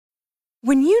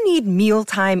When you need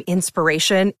mealtime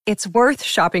inspiration, it's worth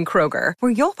shopping Kroger,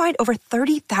 where you'll find over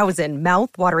 30,000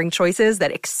 mouth-watering choices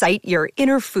that excite your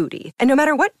inner foodie. And no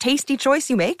matter what tasty choice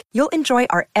you make, you'll enjoy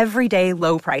our everyday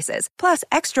low prices, plus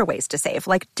extra ways to save,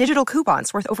 like digital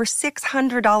coupons worth over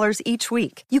 $600 each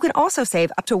week. You can also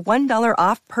save up to $1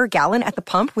 off per gallon at the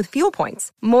pump with fuel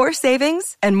points. More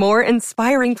savings and more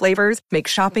inspiring flavors make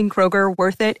shopping Kroger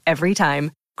worth it every time.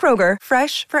 Kroger,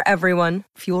 fresh for everyone.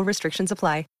 Fuel restrictions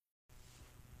apply.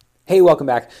 Hey, welcome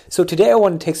back. So today I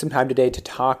want to take some time today to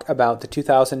talk about the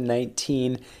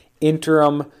 2019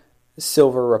 Interim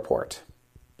Silver Report.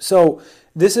 So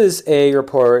this is a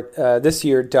report this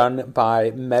year done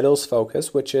by Metals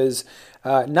Focus, which is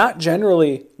not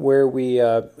generally where we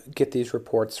get these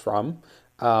reports from.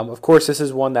 Of course, this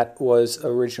is one that was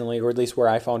originally, or at least where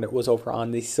I found it, was over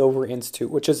on the Silver Institute,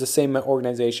 which is the same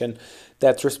organization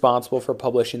that's responsible for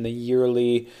publishing the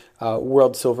yearly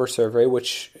World Silver Survey,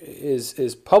 which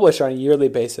is published on a yearly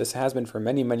basis, has been for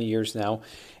many, many years now,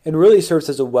 and really serves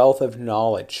as a wealth of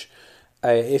knowledge.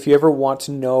 If you ever want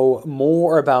to know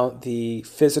more about the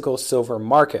physical silver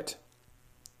market,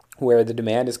 where the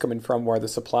demand is coming from, where the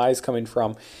supply is coming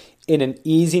from, in an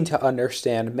easy to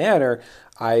understand manner,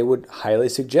 I would highly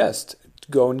suggest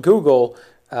go and Google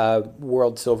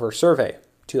World Silver Survey,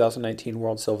 2019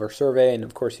 World Silver Survey, and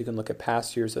of course you can look at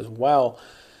past years as well.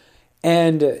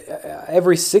 And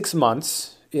every 6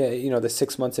 months, the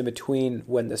 6 months in between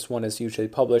when this one is usually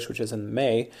published, which is in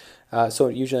May, so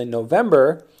usually in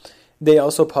November, they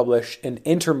also publish an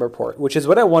interim report, which is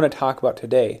what I want to talk about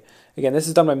today. Again, this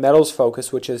is done by Metals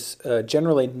Focus, which is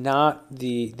generally not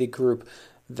the group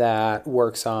that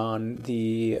works on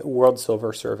the World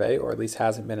Silver Survey, or at least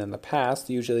hasn't been in the past.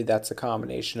 Usually that's a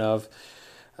combination of,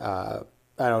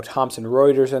 Thomson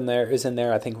Reuters is in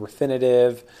there, I think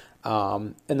Refinitiv,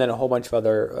 and then a whole bunch of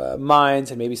other mines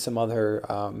and maybe some other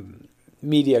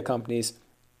media companies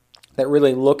that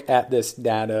really look at this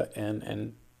data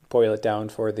and boil it down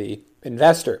for the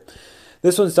investor.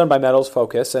 This one's done by Metals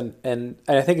Focus, and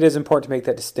I think it is important to make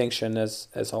that distinction, as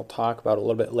I'll talk about a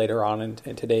little bit later on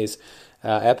in today's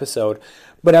episode.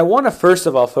 But I want to first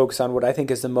of all focus on what I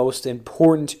think is the most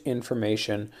important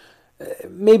information,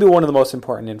 maybe one of the most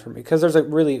important information, because there's a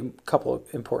really couple of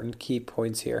important key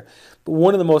points here. But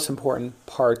one of the most important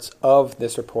parts of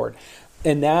this report,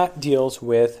 and that deals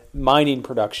with mining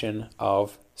production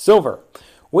of silver,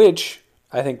 which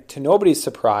I think to nobody's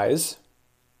surprise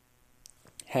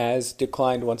has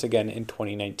declined once again in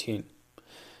 2019.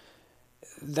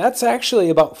 That's actually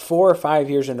about 4 or 5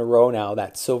 years in a row now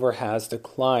that silver has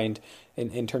declined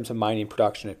in terms of mining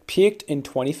production. It peaked in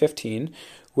 2015,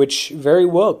 which very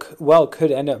well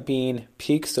could end up being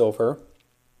peak silver,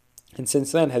 and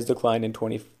since then has declined in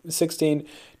 2016,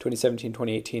 2017,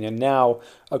 2018, and now,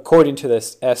 according to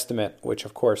this estimate, which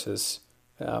of course is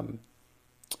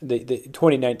the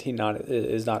 2019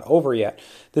 is not over yet,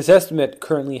 this estimate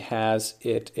currently has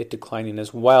it declining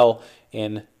as well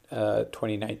in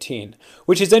 2019,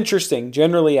 which is interesting.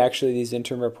 Generally, actually, these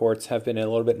interim reports have been a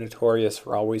little bit notorious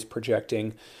for always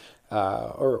projecting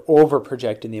or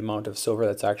over-projecting the amount of silver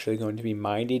that's actually going to be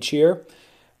mined each year,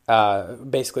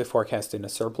 basically forecasting a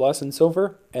surplus in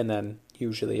silver, and then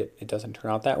usually it doesn't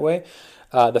turn out that way.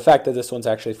 The fact that this one's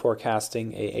actually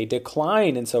forecasting a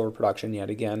decline in silver production yet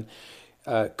again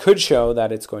could show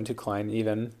that it's going to decline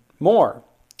even more.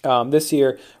 This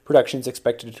year, production is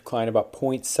expected to decline about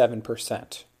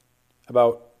 0.7%.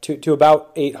 To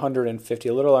about 850,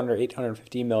 a little under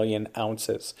 850 million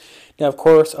ounces. Now, of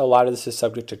course, a lot of this is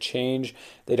subject to change.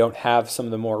 They don't have some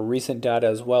of the more recent data,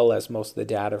 as well as most of the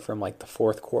data from like the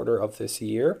fourth quarter of this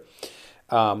year,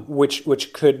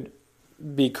 which could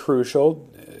be crucial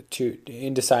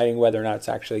in deciding whether or not it's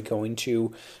actually going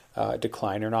to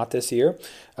decline or not this year.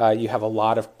 You have a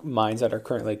lot of mines that are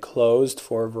currently closed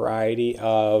for a variety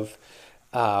of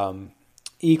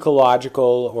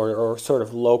ecological or sort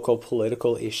of local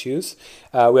political issues.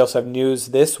 We also have news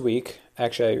this week.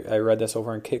 Actually, I read this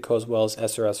over in Kit Coswell's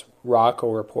SRS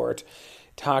Rocco report,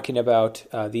 talking about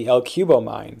the El Cubo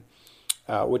mine,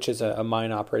 which is a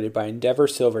mine operated by Endeavour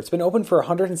Silver. It's been open for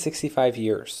 165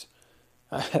 years.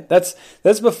 That's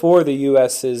before the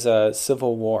U.S.'s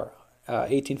Civil War,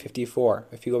 1854.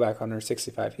 If you go back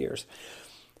 165 years,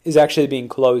 is actually being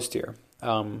closed here,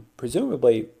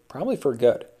 presumably, probably for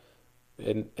good.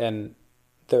 And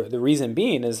the reason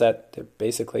being is that they're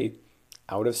basically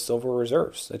out of silver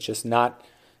reserves. It's just not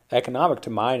economic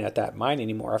to mine at that mine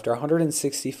anymore after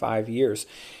 165 years.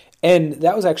 And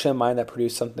that was actually a mine that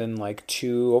produced something like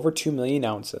over 2 million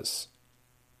ounces.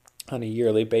 on a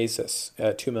yearly basis,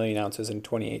 2 million ounces in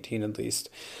 2018 at least.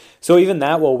 So even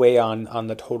that will weigh on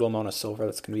the total amount of silver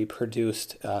that's going to be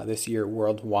produced this year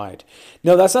worldwide.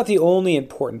 Now, that's not the only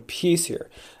important piece here.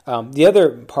 The other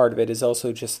part of it is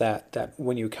also just that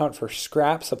when you account for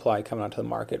scrap supply coming onto the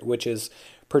market, which is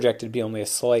projected to be only a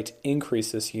slight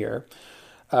increase this year,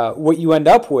 what you end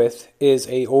up with is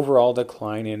a overall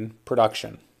decline in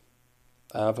production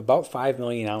of about 5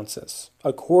 million ounces,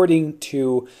 according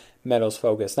to Metals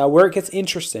Focus. Now, where it gets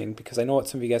interesting, because I know what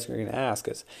some of you guys are going to ask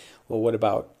is, well, what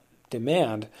about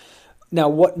demand? Now,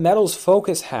 what Metals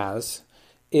Focus has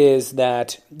is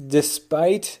that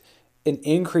despite an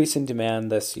increase in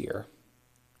demand this year,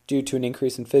 due to an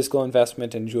increase in physical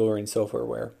investment in jewelry and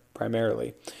silverware,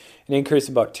 primarily, an increase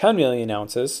of about 10 million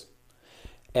ounces,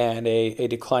 and a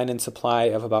decline in supply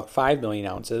of about 5 million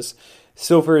ounces,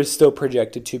 silver is still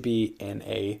projected to be in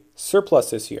a surplus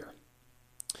this year.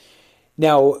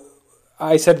 Now,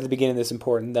 I said at the beginning it's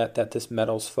important that this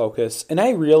Metals Focus, and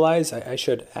I realize I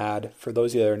should add, for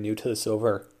those of you that are new to the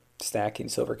silver stacking,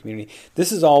 silver community,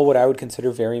 this is all what I would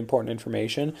consider very important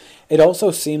information. It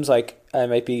also seems like I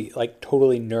might be like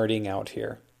totally nerding out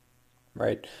here,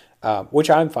 right? Which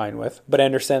I'm fine with, but I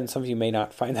understand some of you may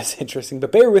not find this interesting,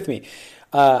 but bear with me.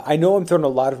 I know I'm throwing a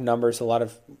lot of numbers, a lot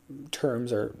of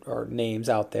terms or names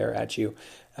out there at you,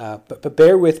 but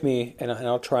bear with me, and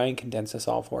I'll try and condense this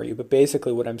all for you. But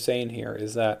basically what I'm saying here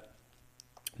is that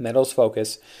Metals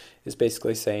Focus is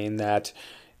basically saying that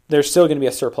there's still going to be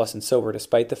a surplus in silver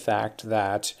despite the fact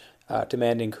that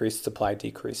demand increased, supply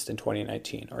decreased in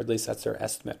 2019, or at least that's their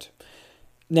estimate.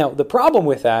 Now, the problem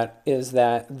with that is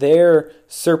that their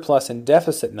surplus and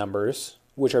deficit numbers,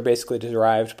 which are basically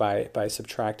derived by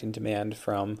subtracting demand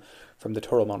from the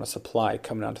total amount of supply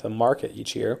coming onto the market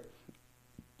each year,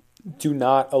 do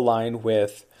not align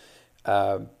with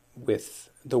the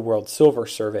World Silver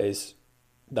Survey's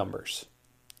numbers,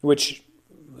 which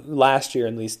last year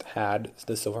at least had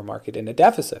the silver market in a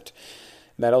deficit.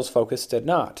 Metals Focus did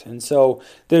not. And so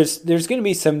there's going to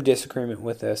be some disagreement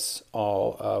with this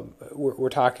all. We're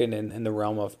talking in the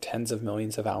realm of tens of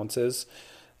millions of ounces,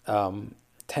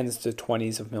 tens to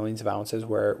 20s of millions of ounces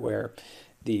where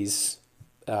these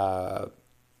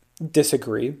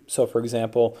disagree. So, for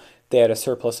example, they had a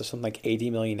surplus of something like 80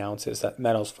 million ounces that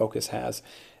Metals Focus has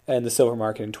in the silver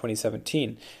market in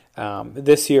 2017.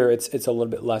 This year, it's a little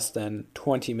bit less than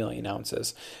 20 million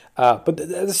ounces. But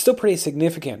that's still pretty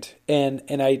significant. And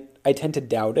I tend to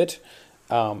doubt it.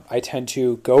 I tend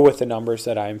to go with the numbers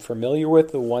that I'm familiar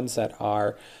with, the ones that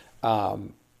are,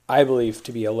 I believe,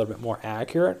 to be a little bit more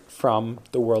accurate from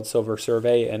the World Silver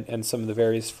Survey and some of the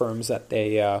various firms that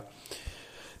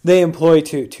they employ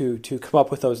to come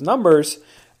up with those numbers.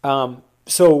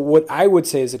 So what I would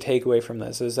say as a takeaway from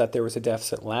this is that there was a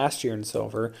deficit last year in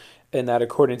silver, and that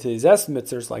according to these estimates,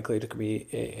 there's likely to be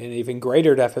an even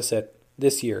greater deficit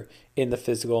this year in the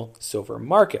physical silver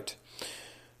market.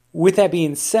 With that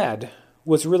being said,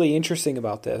 what's really interesting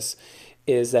about this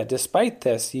is that despite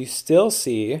this, you still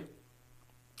see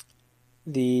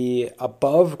the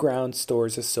above ground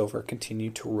stores of silver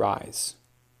continue to rise.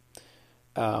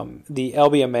 The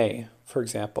LBMA, for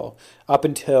example, up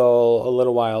until a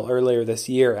little while earlier this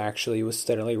year, actually was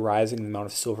steadily rising the amount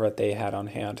of silver that they had on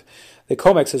hand. The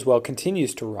COMEX as well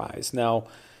continues to rise. Now,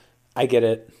 I get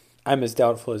it. I'm as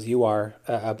doubtful as you are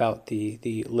about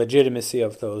the legitimacy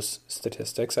of those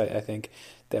statistics. I think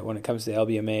that when it comes to the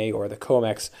LBMA or the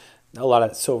COMEX, a lot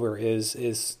of silver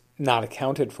is not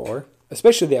accounted for,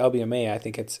 especially the LBMA. I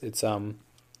think it's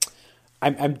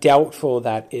I'm doubtful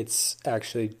that it's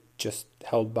actually just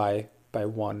held by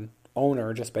one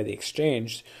owner, just by the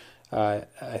exchange. I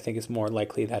think it's more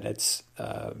likely that it's,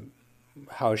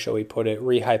 how shall we put it,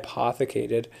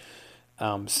 rehypothecated,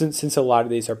 since a lot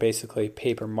of these are basically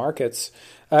paper markets.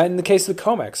 In the case of the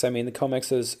COMEX, I mean, the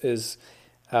COMEX is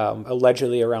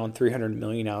allegedly around 300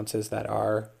 million ounces that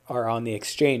are on the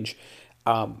exchange.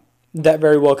 That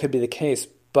very well could be the case,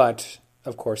 but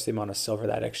of course the amount of silver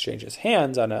that exchanges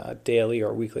hands on a daily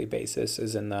or weekly basis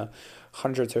is in the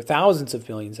hundreds or thousands of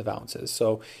millions of ounces.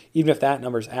 So even if that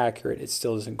number is accurate, it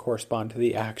still doesn't correspond to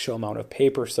the actual amount of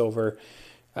paper silver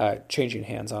changing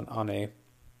hands on a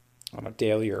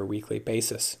daily or weekly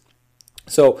basis.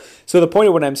 So the point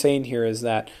of what I'm saying here is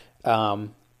that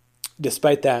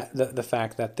despite that, the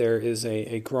fact that there is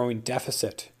a growing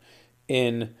deficit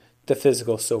in the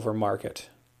physical silver market,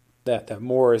 that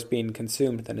more is being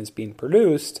consumed than is being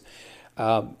produced,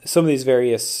 some of these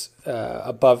various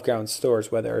above ground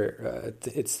stores, whether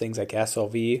it's things like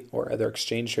SLV or other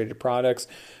exchange traded products,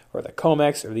 or the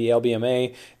COMEX or the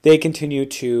LBMA, they continue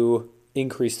to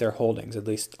increase their holdings, at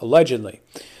least allegedly.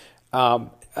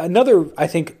 Another, I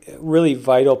think, really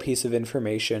vital piece of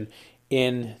information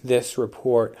in this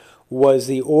report was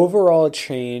the overall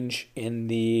change in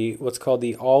the what's called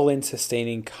the all-in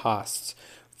sustaining costs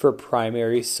for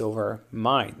primary silver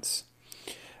mines.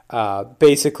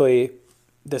 Basically,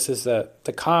 this is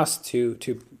the cost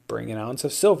to bring an ounce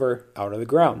of silver out of the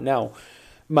ground. Now,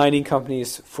 mining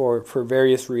companies, for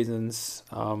various reasons,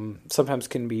 sometimes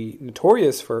can be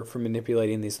notorious for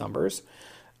manipulating these numbers.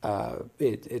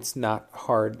 It's not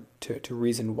hard to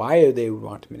reason why they would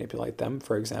want to manipulate them.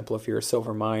 For example, if you're a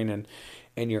silver mine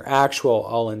and your actual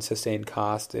all-in sustained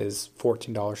cost is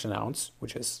 $14 an ounce,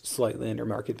 which is slightly under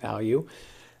market value,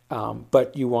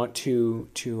 but you want to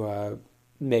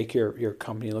make your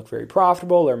company look very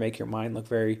profitable or make your mine look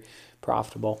very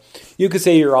profitable, you could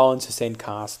say your all-in sustained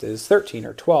cost is $13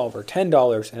 or $12 or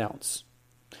 $10 an ounce.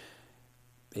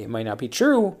 It might not be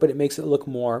true, but it makes it look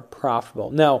more profitable.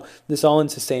 Now, this all-in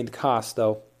sustained cost,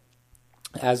 though,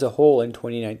 as a whole in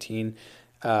 2019,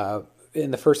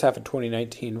 in the first half of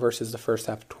 2019 versus the first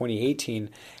half of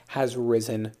 2018, has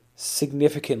risen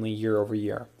significantly year over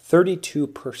year,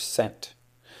 32%,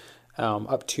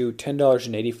 up to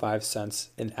 $10.85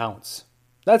 an ounce.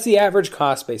 That's the average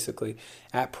cost, basically,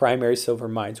 at primary silver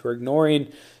mines. We're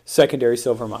ignoring secondary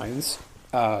silver mines,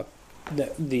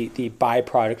 the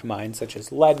byproduct mines such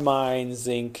as lead mines,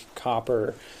 zinc,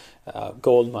 copper,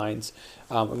 gold mines,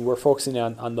 and we're focusing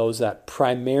on those that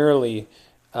primarily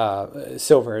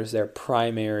silver is their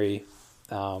primary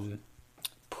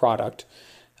product.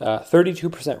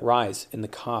 32% rise in the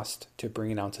cost to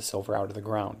bring an ounce of silver out of the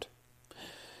ground.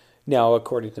 Now,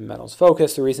 according to Metals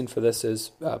Focus, the reason for this is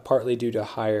partly due to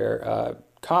higher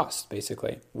costs,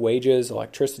 basically. Wages,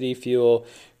 electricity, fuel,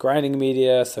 grinding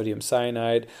media, sodium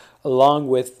cyanide, along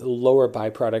with lower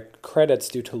byproduct credits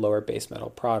due to lower base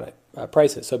metal product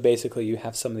prices. So basically, you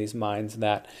have some of these mines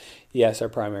that, yes, are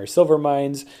primary silver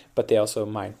mines, but they also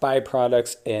mine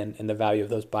byproducts, and the value of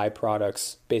those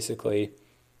byproducts, basically,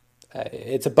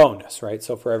 it's a bonus, right?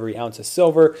 So for every ounce of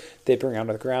silver they bring out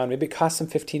of the ground, maybe it costs them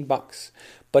 $15.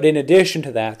 But in addition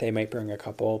to that, they might bring a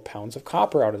couple pounds of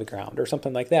copper out of the ground or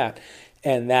something like that.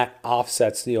 And that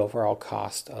offsets the overall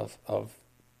cost of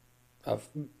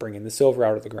bringing the silver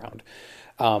out of the ground.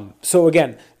 So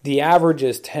again, the average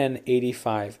is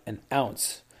 $10.85 an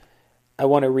ounce. I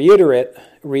want to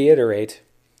reiterate,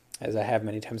 as I have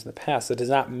many times in the past, that does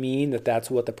not mean that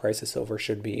that's what the price of silver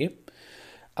should be.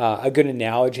 A good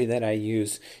analogy that I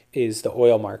use is the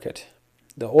oil market.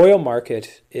 The oil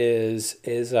market is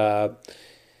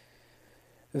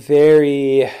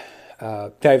very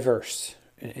diverse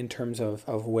in terms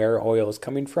of where oil is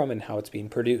coming from and how it's being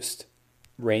produced,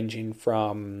 ranging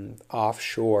from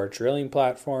offshore drilling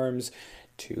platforms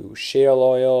to shale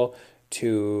oil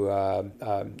to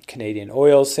Canadian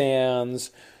oil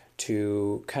sands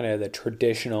to kind of the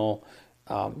traditional,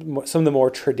 some of the more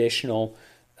traditional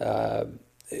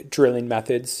drilling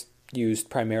methods used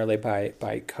primarily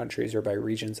by countries or by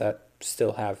regions that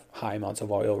still have high amounts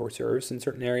of oil reserves in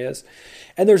certain areas.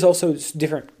 And there's also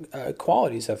different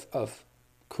qualities of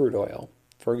crude oil.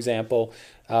 For example,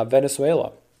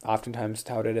 Venezuela, oftentimes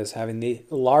touted as having the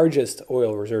largest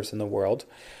oil reserves in the world,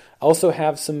 also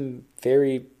have some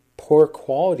very poor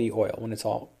quality oil when it's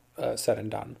all said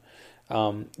and done.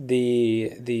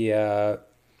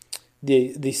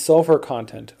 The sulfur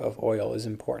content of oil is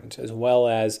important, as well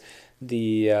as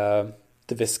the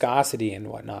viscosity and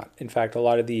whatnot. In fact, a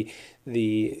lot of the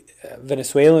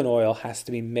Venezuelan oil has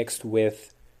to be mixed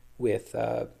with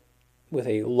a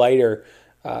lighter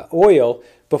oil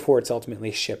before it's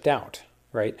ultimately shipped out,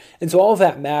 right? And so all of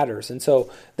that matters. And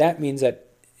so that means that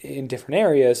in different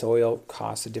areas, oil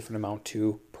costs a different amount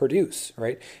to produce,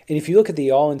 right? And if you look at the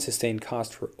all-in sustained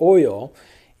cost for oil,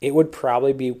 it would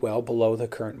probably be well below the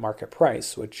current market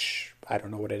price, which I don't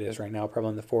know what it is right now,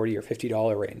 probably in the $40 or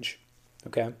 $50 range,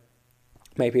 okay?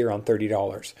 Might be around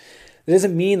 $30. That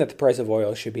doesn't mean that the price of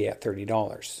oil should be at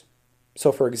 $30.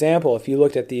 So, for example, if you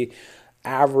looked at the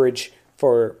average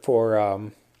for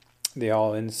the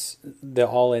all-in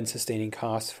sustaining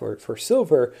cost for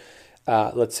silver,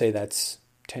 let's say that's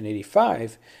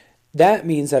 $10.85, that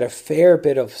means that a fair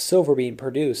bit of silver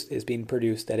is being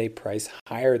produced at a price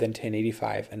higher than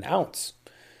 $10.85 an ounce.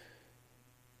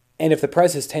 And if the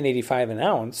price is $10.85 an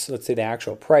ounce, let's say the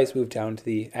actual price moved down to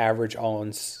the average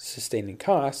all-in sustaining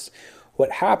costs,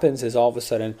 what happens is all of a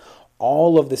sudden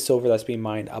all of the silver that's being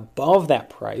mined above that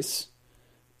price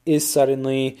is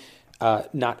suddenly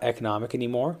not economic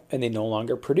anymore, and they no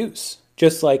longer produce.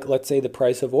 Just like, let's say the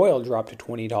price of oil dropped to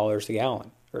 $20 a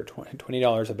gallon or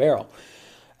 $20 a barrel.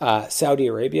 Saudi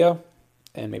Arabia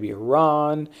and maybe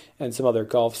Iran and some other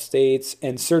Gulf states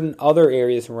and certain other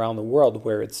areas around the world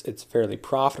where it's fairly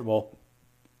profitable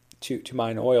to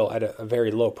mine oil at a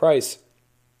very low price,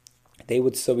 they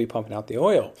would still be pumping out the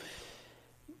oil.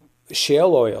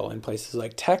 Shale oil in places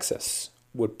like Texas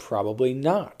would probably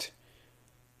not.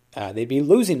 They'd be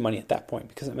losing money at that point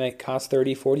because it might cost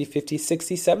 $30, $40, $50,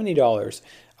 $60, $70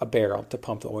 a barrel to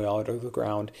pump the oil out of the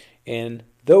ground in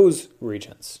those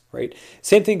regions, right?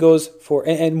 Same thing goes for,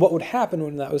 and what would happen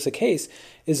when that was the case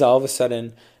is all of a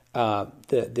sudden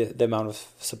the amount of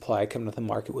supply coming to the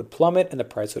market would plummet and the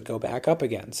price would go back up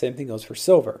again. Same thing goes for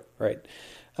silver, right?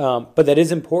 But that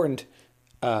is important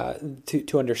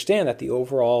to understand that the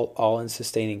overall all-in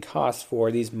sustaining cost for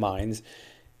these mines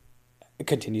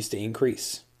continues to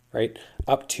increase, right?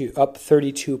 Up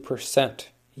 32%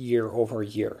 year over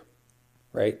year,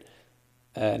 right?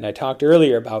 And I talked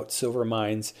earlier about silver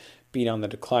mines being on the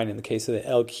decline in the case of the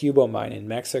El Cubo mine in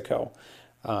Mexico.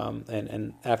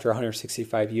 And after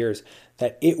 165 years,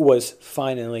 that it was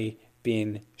finally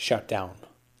being shut down.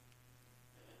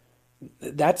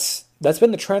 That's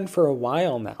been the trend for a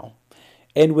while now.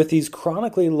 And with these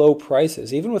chronically low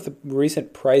prices, even with the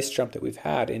recent price jump that we've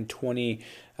had in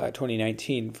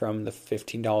 2019 from the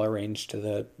 $15 range to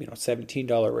the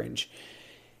 $17 range,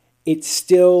 it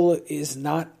still is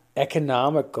not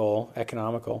economically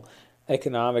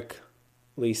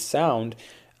sound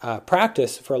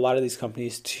practice for a lot of these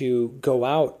companies to go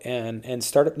out and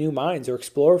start up new mines or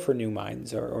explore for new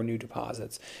mines or new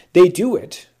deposits. They do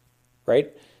it,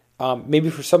 right? Maybe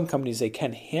for some companies they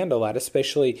can handle that,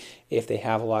 especially if they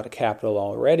have a lot of capital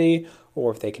already,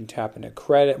 or if they can tap into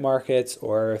credit markets,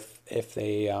 or if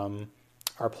they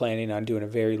are planning on doing a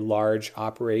very large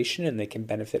operation and they can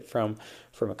benefit from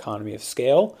economy of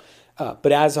scale.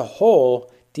 But as a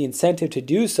whole, the incentive to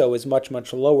do so is much,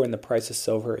 much lower, and the price of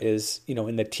silver is,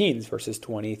 in the teens versus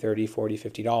 $20, $30, $40,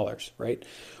 $50, right?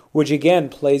 Which again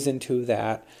plays into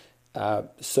that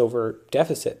silver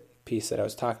deficit piece that I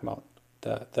was talking about.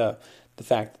 The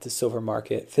fact that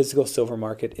the physical silver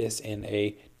market is in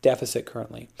a deficit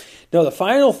currently. Now, the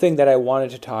final thing that I wanted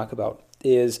to talk about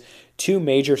is two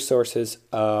major sources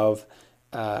of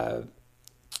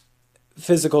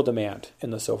physical demand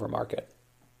in the silver market.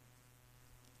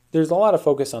 There's a lot of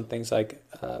focus on things like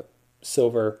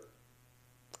silver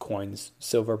coins,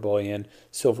 silver bullion,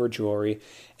 silver jewelry.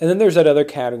 And then there's that other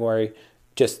category,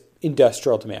 just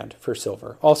industrial demand for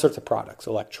silver, all sorts of products,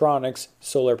 electronics,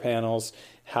 solar panels,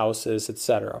 houses,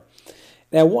 etc.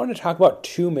 And I want to talk about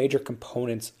two major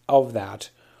components of that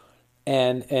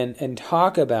and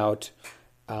talk about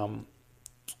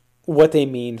what they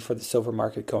mean for the silver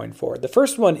market going forward. The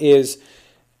first one is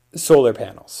solar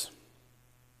panels.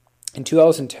 In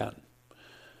 2010,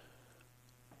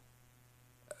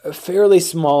 a fairly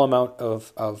small amount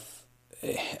of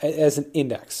as an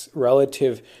index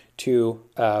relative to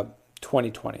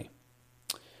 2020.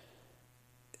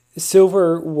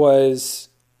 Silver was,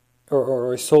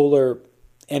 or solar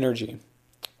energy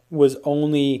was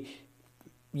only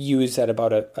used at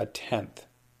about a tenth,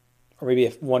 or maybe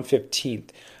a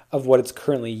 1/15th of what it's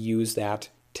currently used at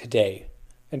today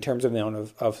in terms of the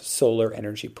amount of solar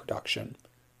energy production.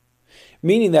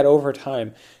 Meaning that over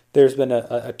time, there's been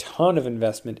a ton of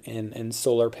investment in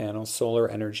solar panels, solar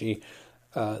energy,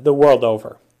 the world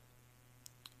over.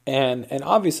 And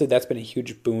obviously that's been a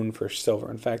huge boon for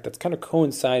silver. In fact, that's kind of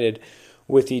coincided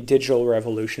with the digital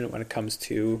revolution when it comes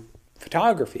to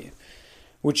photography,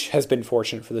 which has been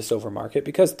fortunate for the silver market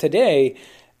because today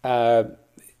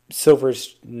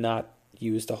silver's not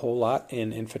used a whole lot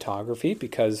in photography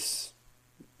because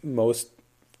most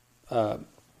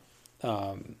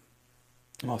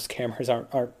cameras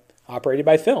aren't operated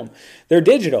by film. They're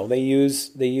digital. They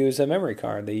use a memory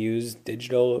card. They use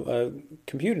digital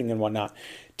computing and whatnot,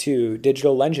 to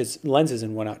digital lenses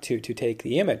and whatnot to take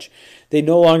the image. They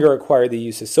no longer require the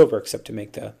use of silver except to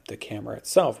make the camera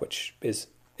itself, which is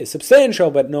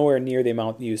substantial, but nowhere near the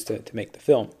amount used to make the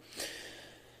film.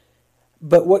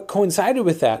 But what coincided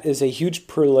with that is a huge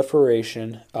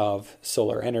proliferation of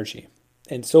solar energy.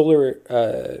 And solar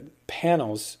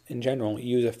panels in general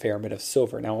use a fair bit of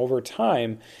silver. Now, over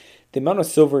time, the amount of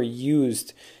silver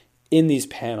used in these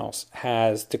panels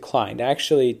has declined,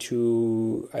 actually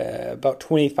to about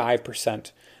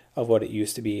 25% of what it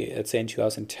used to be, let's say in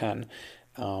 2010.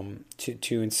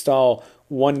 To install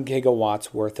 1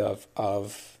 gigawatts worth of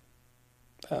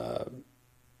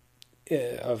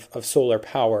solar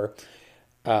power,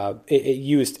 it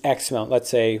used X amount, let's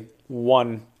say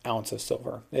 1 ounce of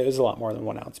silver. It was a lot more than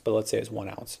 1 ounce, but let's say it's 1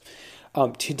 ounce.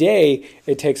 Today,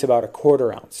 it takes about a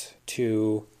quarter ounce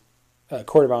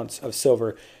of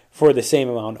silver for the same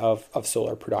amount of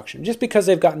solar production, just because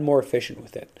they've gotten more efficient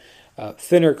with it.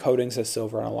 Thinner coatings of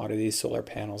silver on a lot of these solar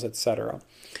panels, etc.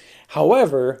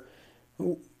 However,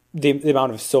 the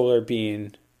amount of solar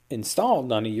being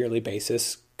installed on a yearly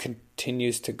basis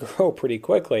continues to grow pretty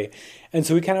quickly. And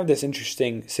so we kind of have this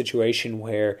interesting situation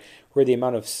where the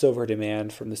amount of silver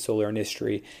demand from the solar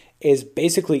industry is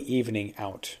basically evening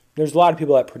out. There's a lot of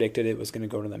people that predicted it was going to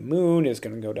go to the moon, it was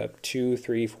going to go to 200,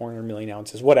 300, 400 million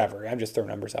ounces, whatever. I'm just throwing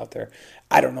numbers out there.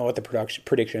 I don't know what the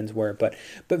predictions were, but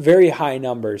very high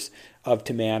numbers of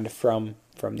demand from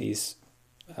these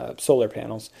solar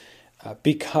panels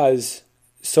because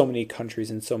so many countries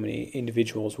and so many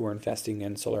individuals were investing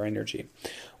in solar energy.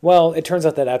 Well, it turns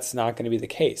out that that's not going to be the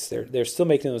case. They're still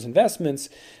making those investments,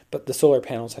 but the solar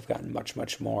panels have gotten much,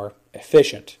 much more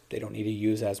efficient. They don't need to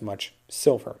use as much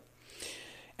silver.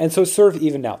 And so it's sort of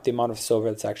evened out the amount of silver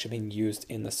that's actually being used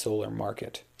in the solar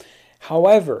market.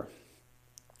 However,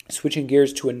 switching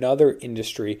gears to another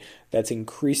industry that's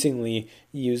increasingly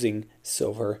using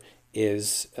silver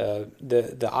is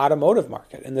the automotive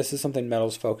market. And this is something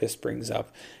Metals Focus brings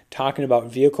up, talking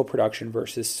about vehicle production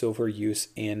versus silver use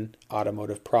in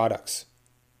automotive products.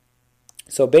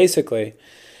 So basically,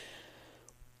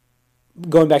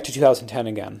 going back to 2010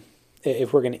 again,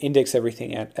 if we're going to index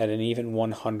everything at an even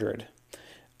 100,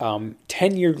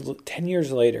 10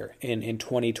 years later in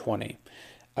 2020,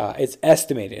 it's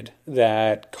estimated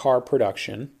that car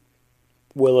production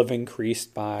will have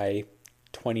increased by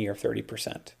 20 or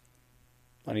 30%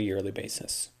 on a yearly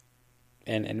basis.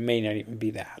 And it may not even be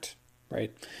that,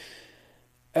 right?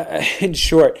 In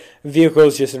short,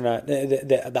 vehicles just are not,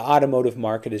 the automotive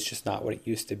market is just not what it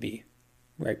used to be,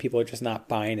 right? People are just not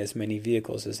buying as many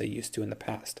vehicles as they used to in the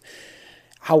past.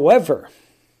 However,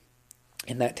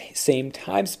 in that same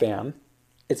time span,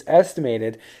 it's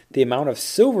estimated the amount of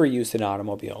silver used in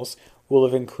automobiles will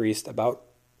have increased about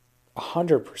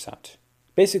 100%,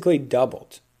 basically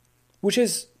doubled, which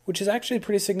is actually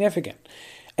pretty significant.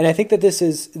 And I think that this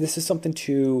is something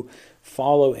to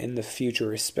follow in the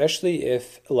future, especially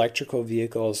if electrical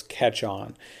vehicles catch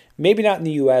on. Maybe not in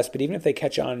the US, but even if they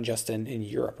catch on just in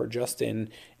Europe or just in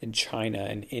China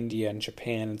and India and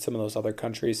Japan and some of those other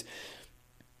countries,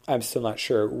 I'm still not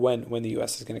sure when the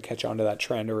US is going to catch on to that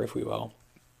trend, or if we will.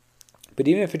 But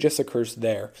even if it just occurs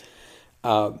there,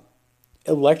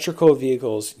 electrical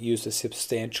vehicles use a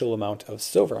substantial amount of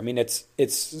silver. I mean, it's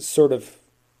sort of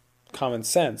common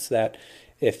sense that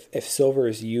if silver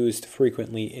is used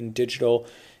frequently in digital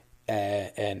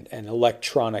and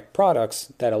electronic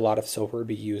products, that a lot of silver would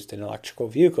be used in electrical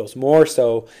vehicles, more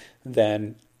so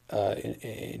than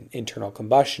in internal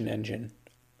combustion engine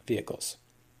vehicles.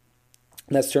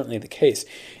 And that's certainly the case.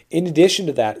 In addition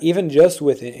to that, even just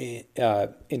with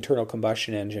internal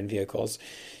combustion engine vehicles,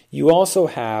 you also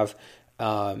have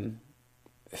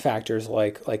factors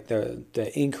like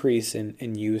the increase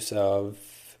in use of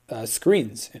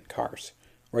screens in cars,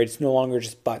 right? It's no longer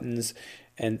just buttons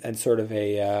and sort of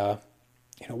a,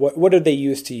 what did they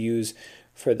used to use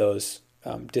for those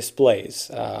displays?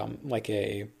 Like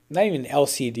not even an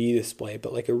LCD display,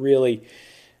 but like a really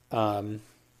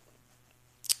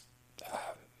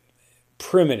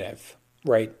primitive,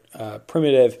 right?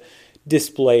 Primitive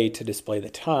display to display the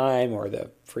time or the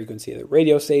frequency of the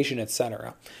radio station,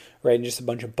 etc. Right, and just a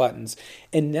bunch of buttons.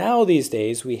 And now these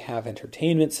days we have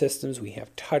entertainment systems, we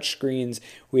have touch screens,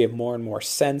 we have more and more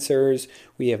sensors,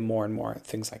 we have more and more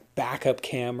things like backup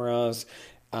cameras,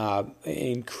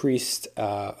 increased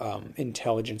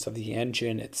intelligence of the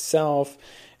engine itself.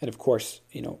 And of course,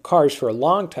 cars for a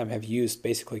long time have used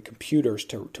basically computers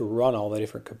to run all the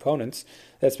different components.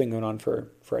 That's been going on for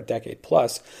a decade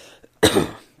plus.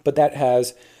 But that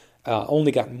has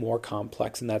only gotten more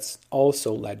complex, and that's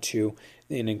also led to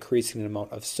an increasing amount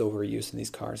of silver use in these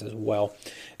cars as well.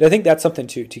 And I think that's something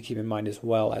to keep in mind as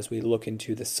well as we look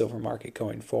into the silver market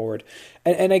going forward.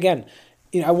 And again,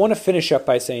 I want to finish up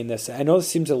by saying this. I know this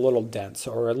seems a little dense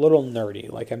or a little nerdy,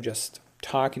 like I'm just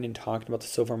talking about the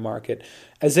silver market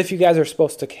as if you guys are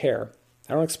supposed to care.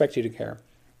 I don't expect you to care.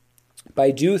 But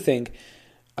I do think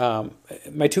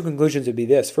my two conclusions would be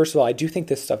this. First of all, I do think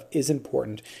this stuff is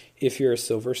important if you're a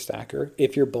silver stacker,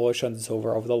 if you're bullish on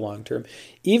silver over the long term,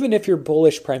 even if you're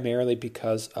bullish primarily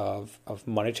because of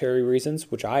monetary reasons,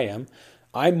 which I am.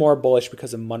 I'm more bullish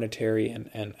because of monetary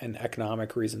and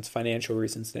economic reasons, financial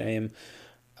reasons, than I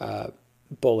am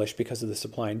bullish because of the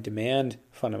supply and demand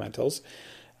fundamentals.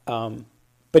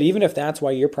 But even if that's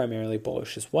why you're primarily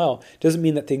bullish as well, doesn't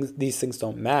mean that these things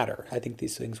don't matter. I think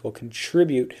these things will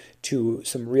contribute to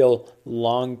some real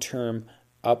long-term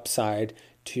upside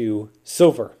to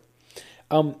silver.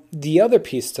 The other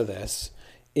piece to this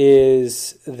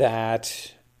is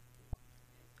that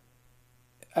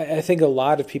I think a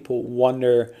lot of people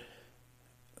wonder,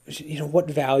 what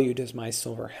value does my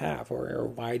silver have, or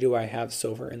why do I have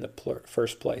silver in the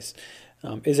first place?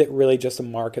 Is it really just a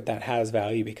market that has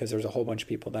value because there's a whole bunch of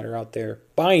people that are out there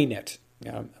buying it?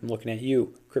 I'm looking at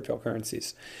you,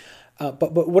 cryptocurrencies.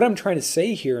 But what I'm trying to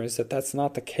say here is that that's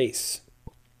not the case.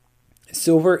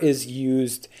 Silver is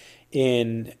used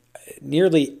in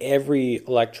nearly every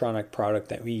electronic product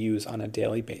that we use on a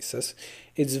daily basis.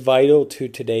 It's vital to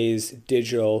today's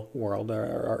digital world,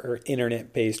 our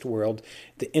internet-based world,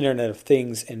 the Internet of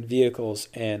Things and vehicles,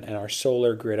 and our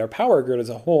solar grid, our power grid as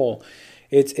a whole.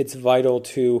 It's vital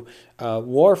to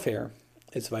warfare.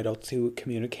 It's vital to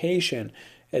communication.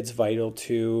 It's vital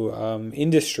to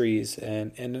industries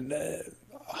and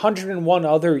 101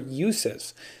 other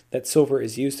uses that silver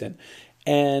is used in.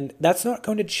 And that's not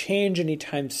going to change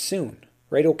anytime soon,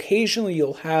 right? Occasionally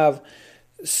you'll have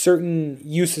certain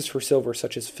uses for silver,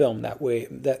 such as film,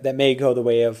 that may go the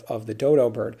way of the dodo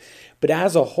bird. But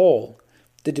as a whole,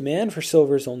 the demand for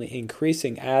silver is only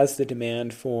increasing as the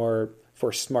demand for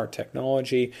smart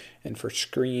technology and for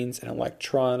screens and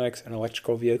electronics and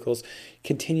electrical vehicles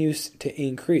continues to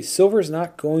increase. Silver is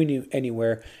not going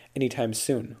anywhere anytime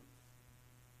soon.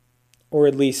 Or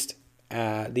at least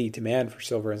the demand for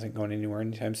silver isn't going anywhere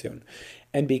anytime soon.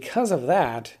 And because of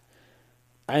that,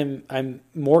 I'm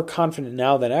more confident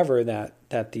now than ever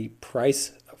that the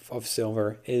price of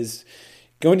silver is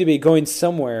going to be going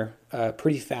somewhere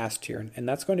pretty fast here, and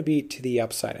that's going to be to the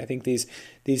upside. I think these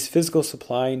physical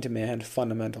supply and demand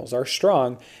fundamentals are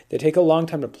strong. They take a long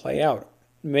time to play out.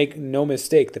 Make no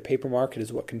mistake, the paper market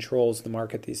is what controls the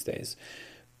market these days.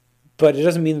 But it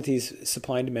doesn't mean that these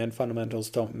supply and demand fundamentals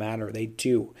don't matter. They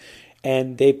do.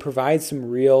 And they provide some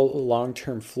real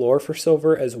long-term floor for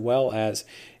silver, as well as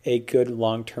a good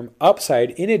long-term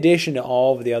upside, in addition to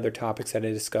all of the other topics that I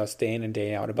discussed day in and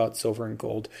day out about silver and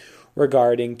gold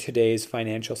regarding today's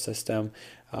financial system,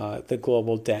 the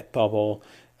global debt bubble,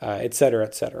 et cetera,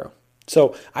 et cetera.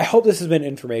 So I hope this has been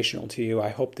informational to you. I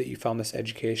hope that you found this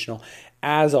educational.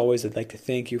 As always, I'd like to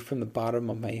thank you from the bottom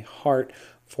of my heart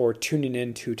for tuning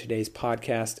in to today's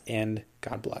podcast, and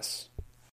God bless.